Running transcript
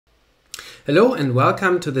Hello and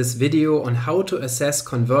welcome to this video on how to assess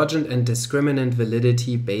convergent and discriminant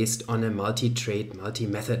validity based on a multi-trait,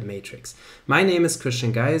 multi-method matrix. My name is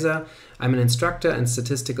Geiser. I'm an instructor and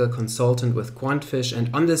statistical consultant with QuantFish, and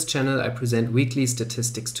on this channel I present weekly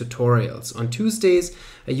statistics tutorials. On Tuesdays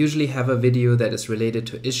I usually have a video that is related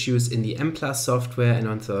to issues in the Mplus software, and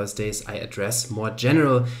on Thursdays I address more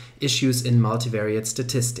general issues in multivariate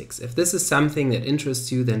statistics. If this is something that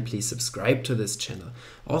interests you, then please subscribe to this channel.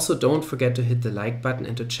 Also, don't forget to hit the like button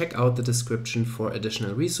and to check out the description for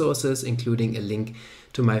additional resources, including a link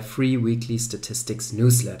to my free weekly statistics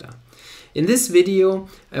newsletter. In this video,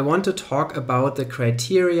 I want to talk about the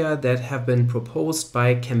criteria that have been proposed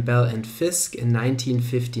by Campbell and Fiske in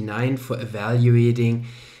 1959 for evaluating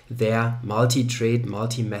their multi-trait,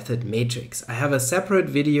 multi-method matrix. I have a separate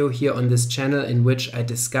video here on this channel in which I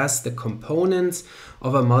discuss the components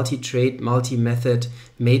of a multi-trait, multi-method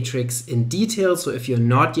matrix in detail. So if you're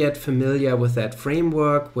not yet familiar with that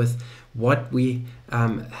framework, with what we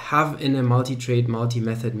have in a multi-trait,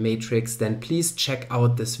 multi-method matrix, then please check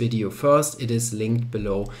out this video first. It is linked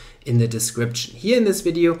below in the description. Here in this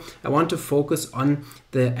video, I want to focus on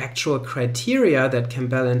the actual criteria that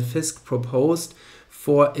Campbell and Fiske proposed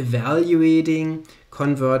for evaluating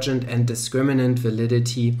convergent and discriminant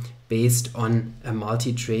validity based on a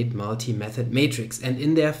multi-trait, multi-method matrix. And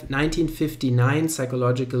in their 1959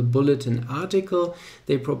 Psychological Bulletin article,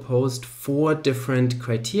 they proposed 4 different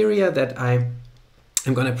criteria that I'm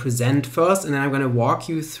going to present first, and then I'm going to walk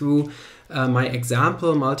you through my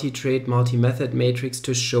example multi-trait, multi-method matrix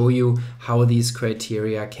to show you how these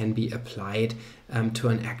criteria can be applied to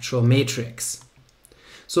an actual matrix.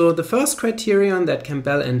 So the first criterion that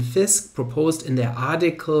Campbell and Fiske proposed in their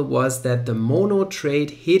article was that the mono-trait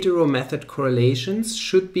hetero-method correlations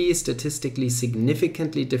should be statistically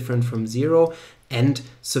significantly different from 0 and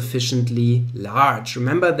sufficiently large.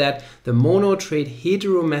 Remember that the mono-trait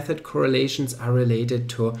hetero-method correlations are related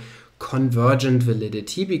to convergent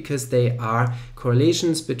validity because they are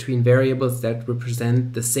correlations between variables that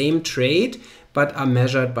represent the same trait but are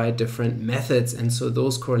measured by different methods, and so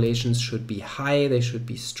those correlations should be high, they should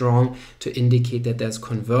be strong to indicate that there's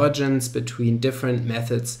convergence between different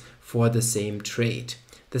methods for the same trait.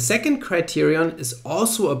 The second criterion is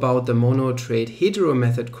also about the mono-trait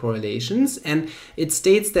hetero-method correlations, and it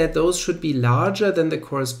states that those should be larger than the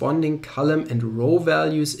corresponding column and row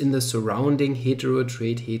values in the surrounding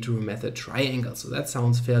hetero-trait hetero-method triangle. So that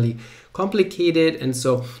sounds fairly complicated, and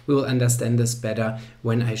so we will understand this better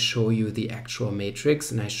when I show you the actual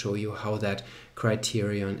matrix and I show you how that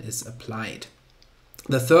criterion is applied.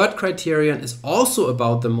 The third criterion is also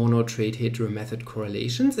about the mono-trait hetero-method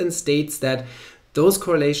correlations and states that those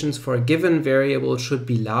correlations for a given variable should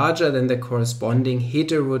be larger than the corresponding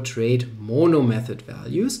hetero-trait mono-method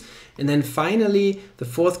values. And then finally, the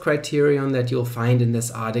fourth criterion that you'll find in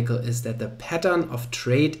this article is that the pattern of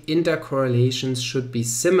trait intercorrelations should be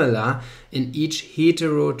similar in each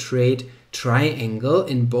hetero-trait triangle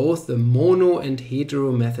in both the mono and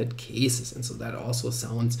hetero method cases. And so that also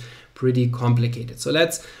sounds pretty complicated. So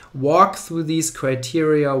let's walk through these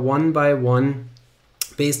criteria one by one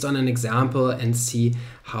based on an example and see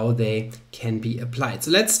how they can be applied.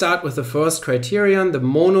 So let's start with the first criterion. The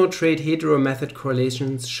mono-trait hetero-method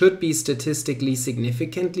correlations should be statistically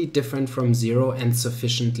significantly different from 0 and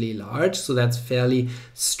sufficiently large. So that's fairly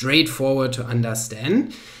straightforward to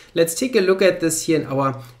understand. Let's take a look at this here in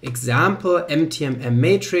our example MTMM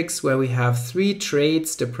matrix, where we have 3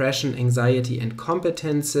 traits: depression, anxiety, and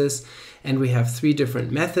competences. And we have 3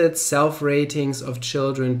 different methods: self-ratings of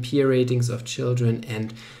children, peer ratings of children,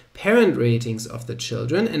 and parent ratings of the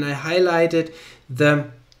children. And I highlighted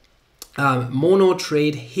the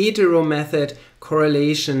mono-trait hetero-method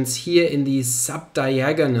correlations here in these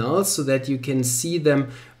subdiagonals so that you can see them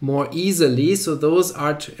more easily. So those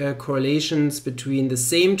are correlations between the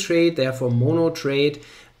same trait, therefore mono-trait,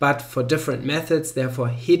 but for different methods, therefore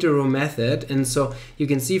hetero-method. And so you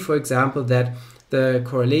can see, for example, that the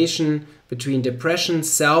correlation between depression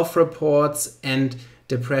self-reports and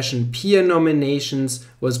depression peer nominations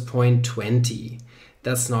was 0.20.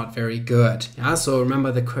 That's not very good. Yeah? So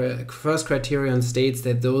remember, the first criterion states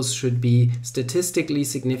that those should be statistically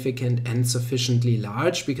significant and sufficiently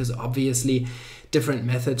large, because obviously different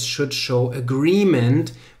methods should show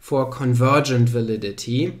agreement for convergent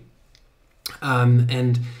validity.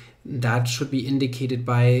 And that should be indicated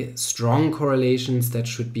by strong correlations that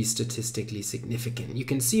should be statistically significant. You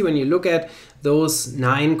can see when you look at those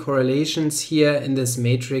 9 correlations here in this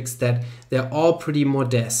matrix that they're all pretty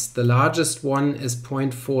modest. The largest one is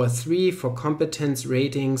 0.43 for competence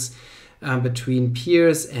ratings, between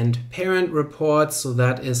peers and parent reports, so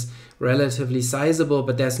that is relatively sizable,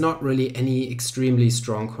 but there's not really any extremely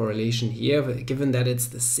strong correlation here. But given that it's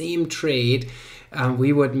the same trait,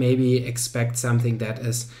 we would maybe expect something that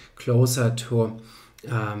is closer to,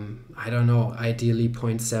 I don't know, ideally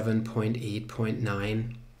 0.7, 0.8,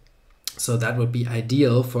 0.9. So that would be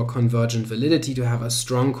ideal for convergent validity to have a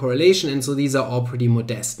strong correlation, and so these are all pretty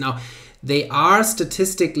modest. Now, they are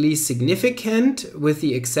statistically significant with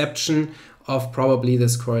the exception of probably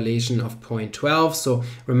this correlation of 0.12. So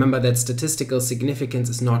remember that statistical significance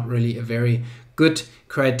is not really a very good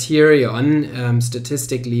criterion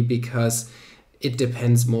statistically, because it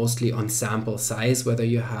depends mostly on sample size, whether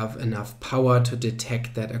you have enough power to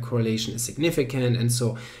detect that a correlation is significant. And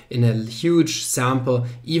so in a huge sample,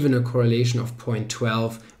 even a correlation of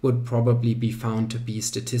 0.12 would probably be found to be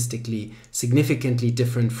statistically significantly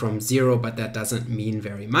different from 0, but that doesn't mean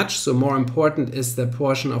very much. So more important is the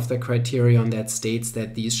portion of the criterion that states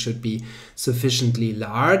that these should be sufficiently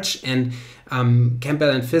large. And Campbell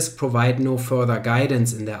and Fiske provide no further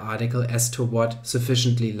guidance in their article as to what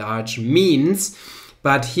sufficiently large means,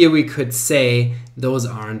 but here we could say those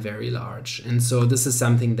aren't very large. And so this is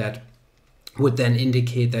something that would then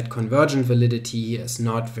indicate that convergent validity is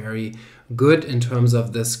not very good in terms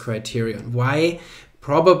of this criterion. Why?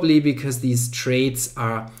 Probably because these traits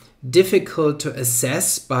are difficult to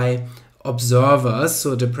assess by observers.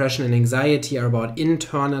 So depression and anxiety are about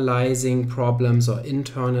internalizing problems or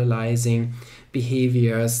internalizing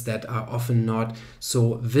behaviors that are often not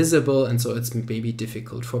so visible, and so it's maybe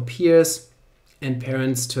difficult for peers and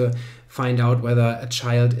parents to find out whether a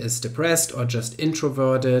child is depressed or just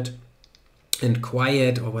introverted and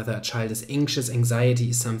quiet, or whether a child is anxious.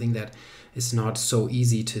 Anxiety is something that is not so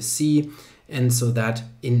easy to see. And so that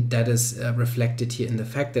is reflected here in the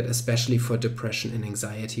fact that especially for depression and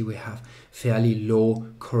anxiety, we have fairly low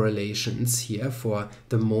correlations here for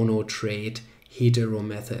the monotrait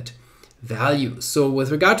heteromethod value. So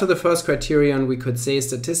with regard to the first criterion, we could say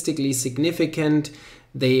statistically significant.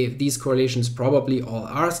 These correlations probably all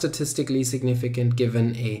are statistically significant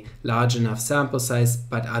given a large enough sample size,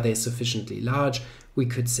 but are they sufficiently large? We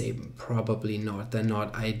could say probably not. They're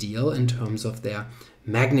not ideal in terms of their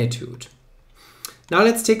magnitude. Now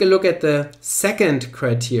let's take a look at the second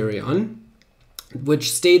criterion,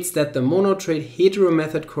 which states that the monotrait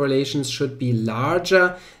heteromethod correlations should be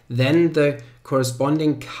larger than the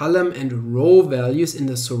corresponding column and row values in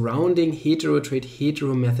the surrounding heterotrait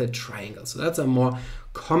heteromethod triangle. So that's a more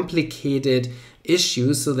complicated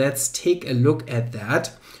issue. So let's take a look at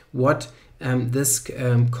that, what this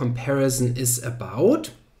comparison is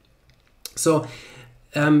about. So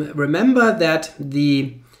remember that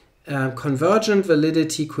the convergent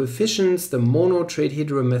validity coefficients, the monotrait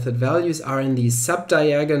heteromethod values, are in these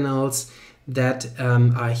subdiagonals that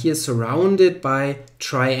are here surrounded by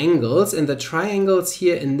triangles, and the triangles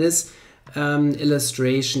here in this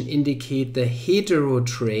illustration indicate the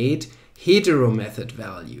heterotrait heteromethod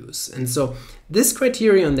values. And so this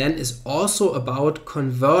criterion then is also about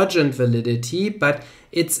convergent validity, but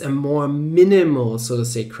it's a more minimal, so to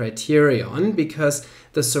say, criterion, because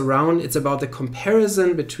it's about the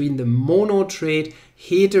comparison between the monotrait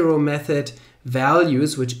heteromethod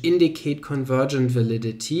values, which indicate convergent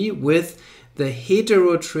validity, with the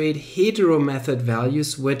heterotrait heteromethod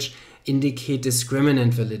values, which indicate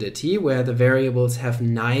discriminant validity, where the variables have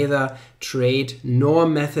neither trait nor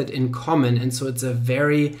method in common. And so it's a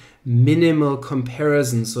very minimal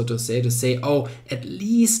comparison, so to say, oh, at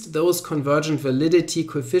least those convergent validity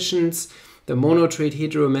coefficients, the monotrait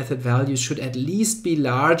heteromethod values, should at least be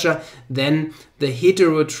larger than the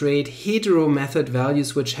heterotrait heteromethod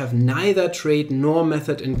values, which have neither trait nor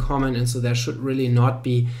method in common. And so there should really not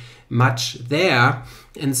be much there.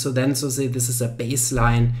 And so then, say this is a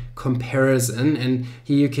baseline comparison, and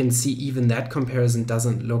here you can see even that comparison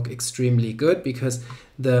doesn't look extremely good, because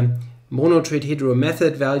the monotrait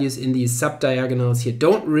heteromethod values in these subdiagonals here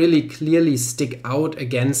don't really clearly stick out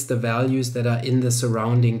against the values that are in the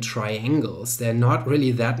surrounding triangles. They're not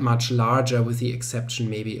really that much larger, with the exception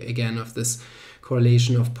maybe again of this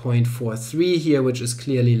correlation of 0.43 here, which is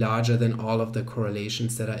clearly larger than all of the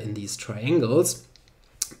correlations that are in these triangles.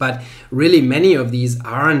 But really many of these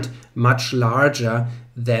aren't much larger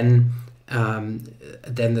than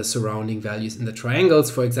the surrounding values in the triangles.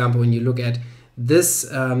 For example, when you look at this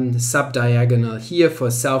subdiagonal here for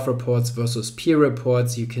self-reports versus peer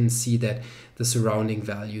reports, you can see that the surrounding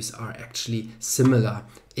values are actually similar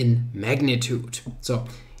in magnitude. So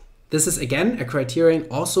this is again a criterion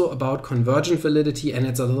also about convergent validity, and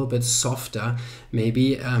it's a little bit softer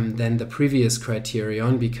maybe than the previous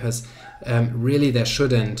criterion, because really there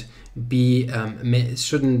shouldn't be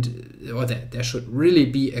there should really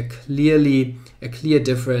be a clear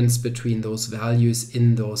difference between those values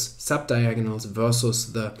in those subdiagonals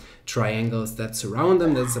versus the triangles that surround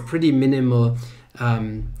them. That's a pretty minimal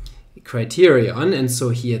criterion, and so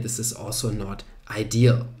here this is also not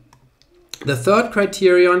ideal. The third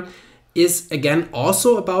criterion is again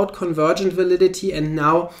also about convergent validity, and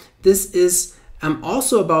now this is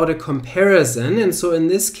also about a comparison. And so in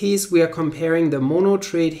this case we are comparing the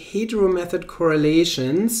monotrait heteromethod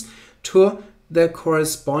correlations to the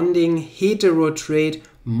corresponding heterotrait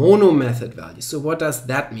monomethod values. So what does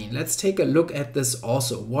that mean? Let's take a look at this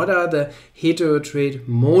also. What are the heterotrait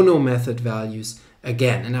monomethod values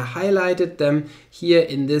again? And I highlighted them here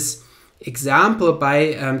in this example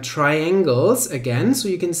by triangles again. So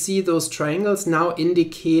you can see those triangles now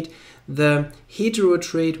indicate the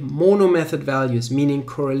heterotrait monomethod values, meaning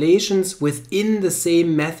correlations within the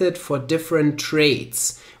same method for different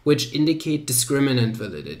traits, which indicate discriminant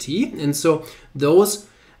validity. And so those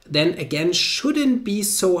then again shouldn't be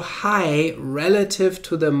so high relative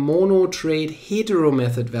to the monotrait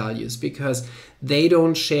heteromethod values, because they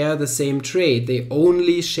don't share the same trait, they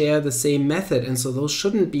only share the same method, and so those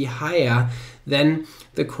shouldn't be higher than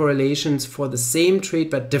the correlations for the same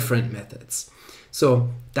trait but different methods. So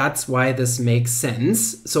that's why this makes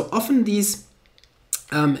sense. So often these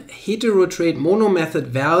heterotrait monomethod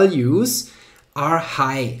values are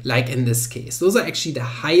high, like in this case. Those are actually the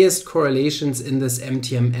highest correlations in this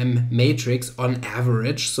MTMM matrix on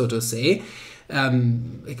average, so to say.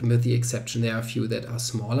 With the exception, there are a few that are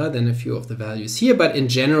smaller than a few of the values here, but in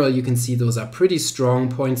general you can see those are pretty strong: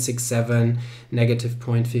 0.67, negative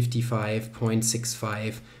 0.55,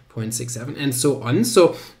 0.65, 0.67, and so on.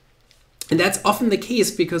 And that's often the case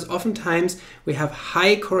because oftentimes we have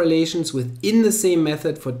high correlations within the same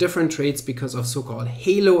method for different traits because of so-called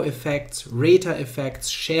halo effects, rater effects,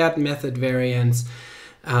 shared method variance,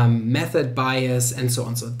 method bias, and so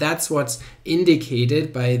on. So that's what's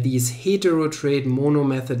indicated by these heterotrait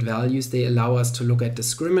monomethod values. They allow us to look at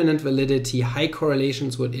discriminant validity. High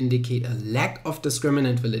correlations would indicate a lack of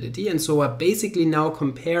discriminant validity. And so we're basically now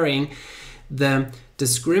comparing the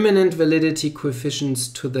discriminant validity coefficients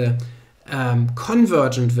to the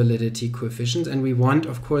convergent validity coefficients, and we want,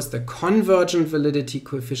 of course, the convergent validity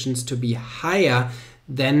coefficients to be higher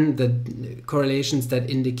than the correlations that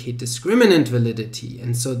indicate discriminant validity.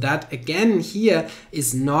 And so that again here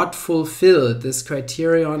is not fulfilled. This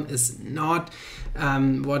criterion is not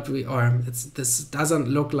this doesn't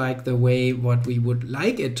look like the way what we would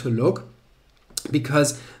like it to look,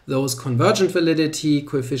 because those convergent validity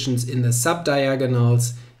coefficients in the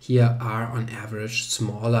subdiagonals here are on average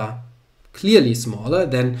smaller, clearly smaller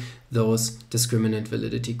than those discriminant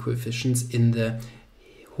validity coefficients in the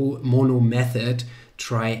monomethod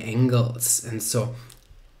triangles. And so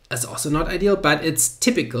that's also not ideal, but it's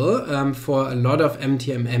typical for a lot of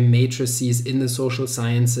MTMM matrices in the social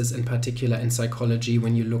sciences, in particular in psychology,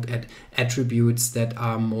 when you look at attributes that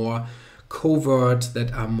are more covert,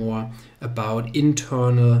 that are more about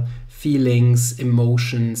internal feelings,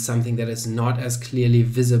 emotions, something that is not as clearly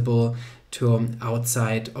visible to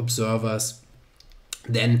outside observers,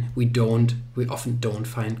 then we often don't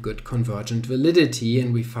find good convergent validity,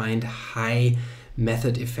 and we find high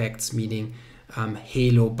method effects, meaning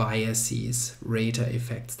halo biases, rater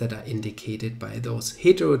effects that are indicated by those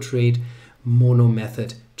heterotrait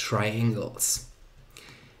monomethod triangles.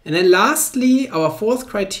 And then lastly, our fourth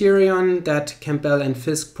criterion that Campbell and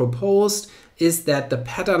Fiske proposed is that the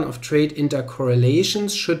pattern of trait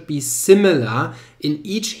intercorrelations should be similar in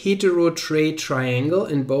each heterotrait triangle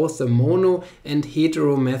in both the mono and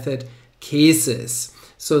hetero method cases.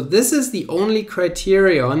 So this is the only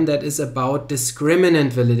criterion that is about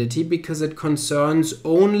discriminant validity, because it concerns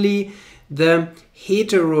only the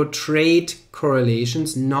heterotrait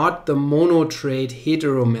correlations, not the monotrait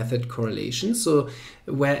heteromethod correlations. So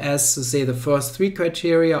whereas, so say, the first three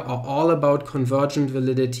criteria are all about convergent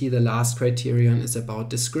validity, the last criterion is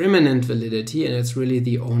about discriminant validity, and it's really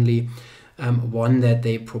the only one that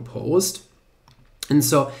they proposed. And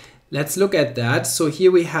so let's look at that. So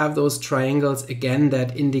here we have those triangles again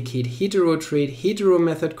that indicate heterotrait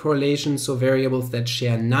heteromethod correlations, so variables that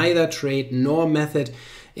share neither trait nor method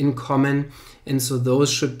in common. And so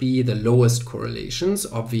those should be the lowest correlations,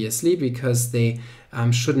 obviously, because they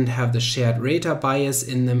shouldn't have the shared rater bias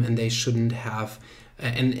in them, and they shouldn't have,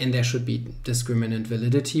 and there should be discriminant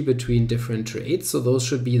validity between different traits. So those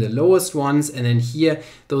should be the lowest ones. And then here,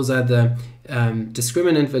 those are the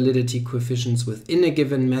discriminant validity coefficients within a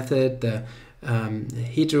given method, the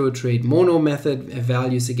heterotrait monomethod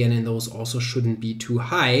values again, and those also shouldn't be too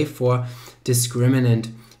high for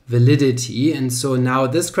discriminant validity. And so now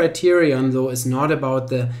this criterion, though, is not about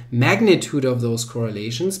the magnitude of those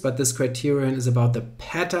correlations, but this criterion is about the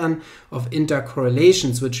pattern of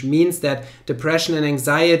intercorrelations, which means that depression and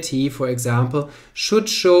anxiety, for example, should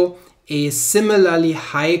show a similarly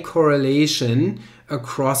high correlation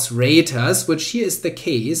across raters, which here is the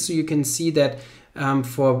case. So you can see that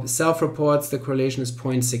for self-reports, the correlation is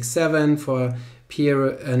 0.67, for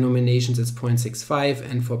peer nominations it's 0.65,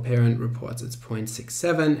 and for parent reports it's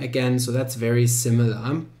 0.67 again, so that's very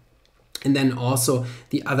similar. And then also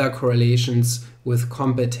the other correlations with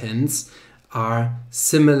competence are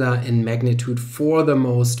similar in magnitude for the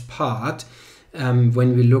most part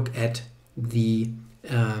when we look at the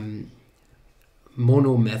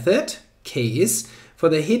mono method case. For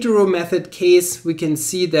the hetero method case, we can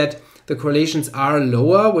see that the correlations are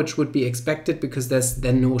lower, which would be expected because there's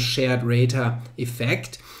then no shared rater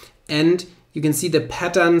effect. And you can see the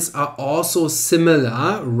patterns are also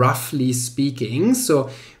similar, roughly speaking. So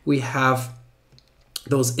we have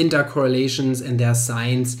those intercorrelations and their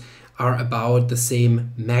signs are about the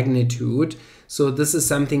same magnitude. So this is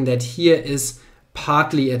something that here is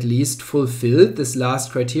partly at least fulfilled, this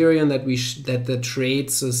last criterion that that the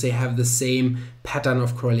traits, so say, have the same pattern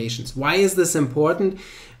of correlations. Why is this important?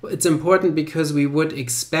 It's important because we would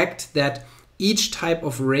expect that each type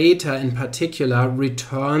of rater in particular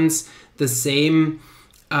returns the same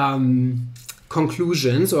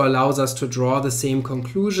conclusions, or allows us to draw the same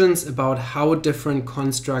conclusions about how different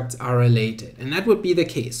constructs are related. And that would be the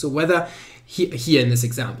case. So whether here in this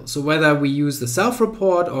example, so whether we use the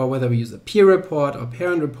self-report or whether we use a peer report or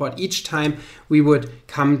parent report, each time we would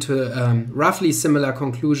come to roughly similar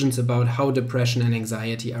conclusions about how depression and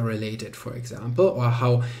anxiety are related, for example, or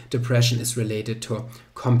how depression is related to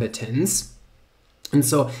competence. And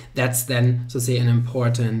so that's then, so say, an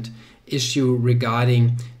important issue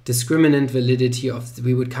regarding discriminant validity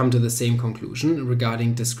we would come to the same conclusion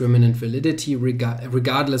regarding discriminant validity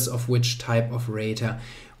regardless of which type of rater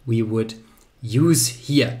we would use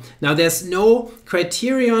here. Now, there's no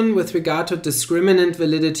criterion with regard to discriminant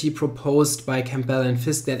validity proposed by Campbell and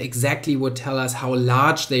Fiske that exactly would tell us how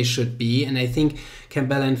large they should be, and I think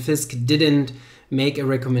Campbell and Fiske didn't make a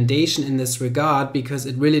recommendation in this regard because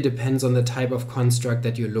it really depends on the type of construct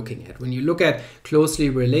that you're looking at. When you look at closely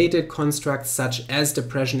related constructs such as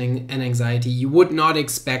depression and anxiety, you would not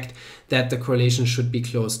expect that the correlation should be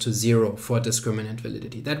close to 0 for discriminant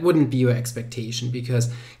validity. That wouldn't be your expectation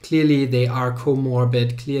because clearly they are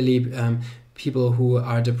comorbid. Clearly people who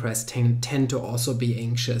are depressed tend to also be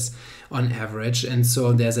anxious on average, and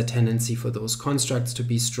so there's a tendency for those constructs to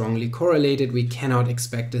be strongly correlated. We cannot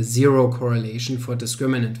expect a 0 correlation for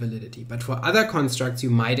discriminant validity, but for other constructs you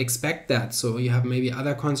might expect that. So you have maybe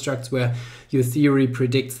other constructs where your theory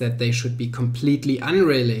predicts that they should be completely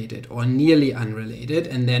unrelated or nearly unrelated,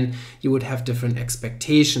 and then you would have different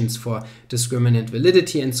expectations for discriminant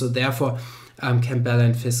validity, and so therefore Campbell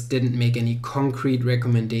and Fiske didn't make any concrete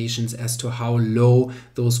recommendations as to how low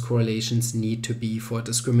those correlations need to be for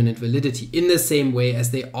discriminant validity, in the same way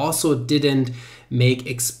as they also didn't make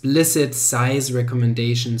explicit size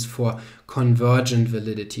recommendations for convergent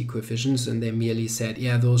validity coefficients, and they merely said,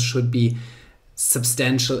 yeah, those should be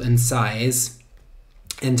substantial in size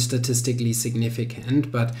and statistically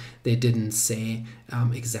significant, but they didn't say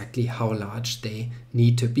exactly how large they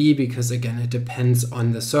need to be, because again, it depends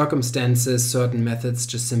on the circumstances. Certain methods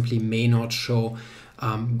just simply may not show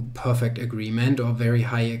perfect agreement or very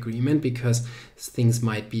high agreement because things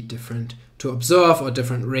might be different to observe, or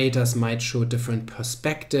different raters might show different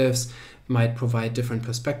perspectives, might provide different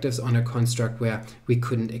perspectives on a construct where we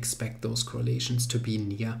couldn't expect those correlations to be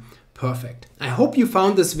near perfect. I hope you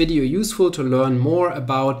found this video useful to learn more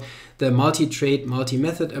about the multi-trait,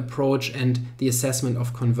 multi-method approach and the assessment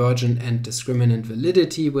of convergent and discriminant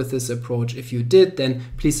validity with this approach. If you did, then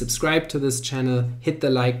please subscribe to this channel, hit the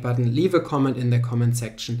like button, leave a comment in the comment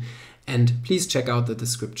section, and please check out the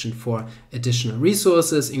description for additional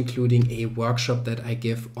resources, including a workshop that I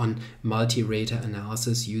give on multi-rater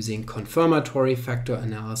analysis using confirmatory factor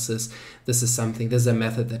analysis. This is a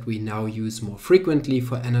method that we now use more frequently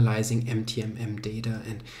for analyzing MTMM data,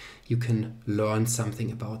 and you can learn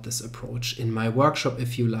something about this approach in my workshop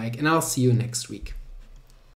if you like, and I'll see you next week.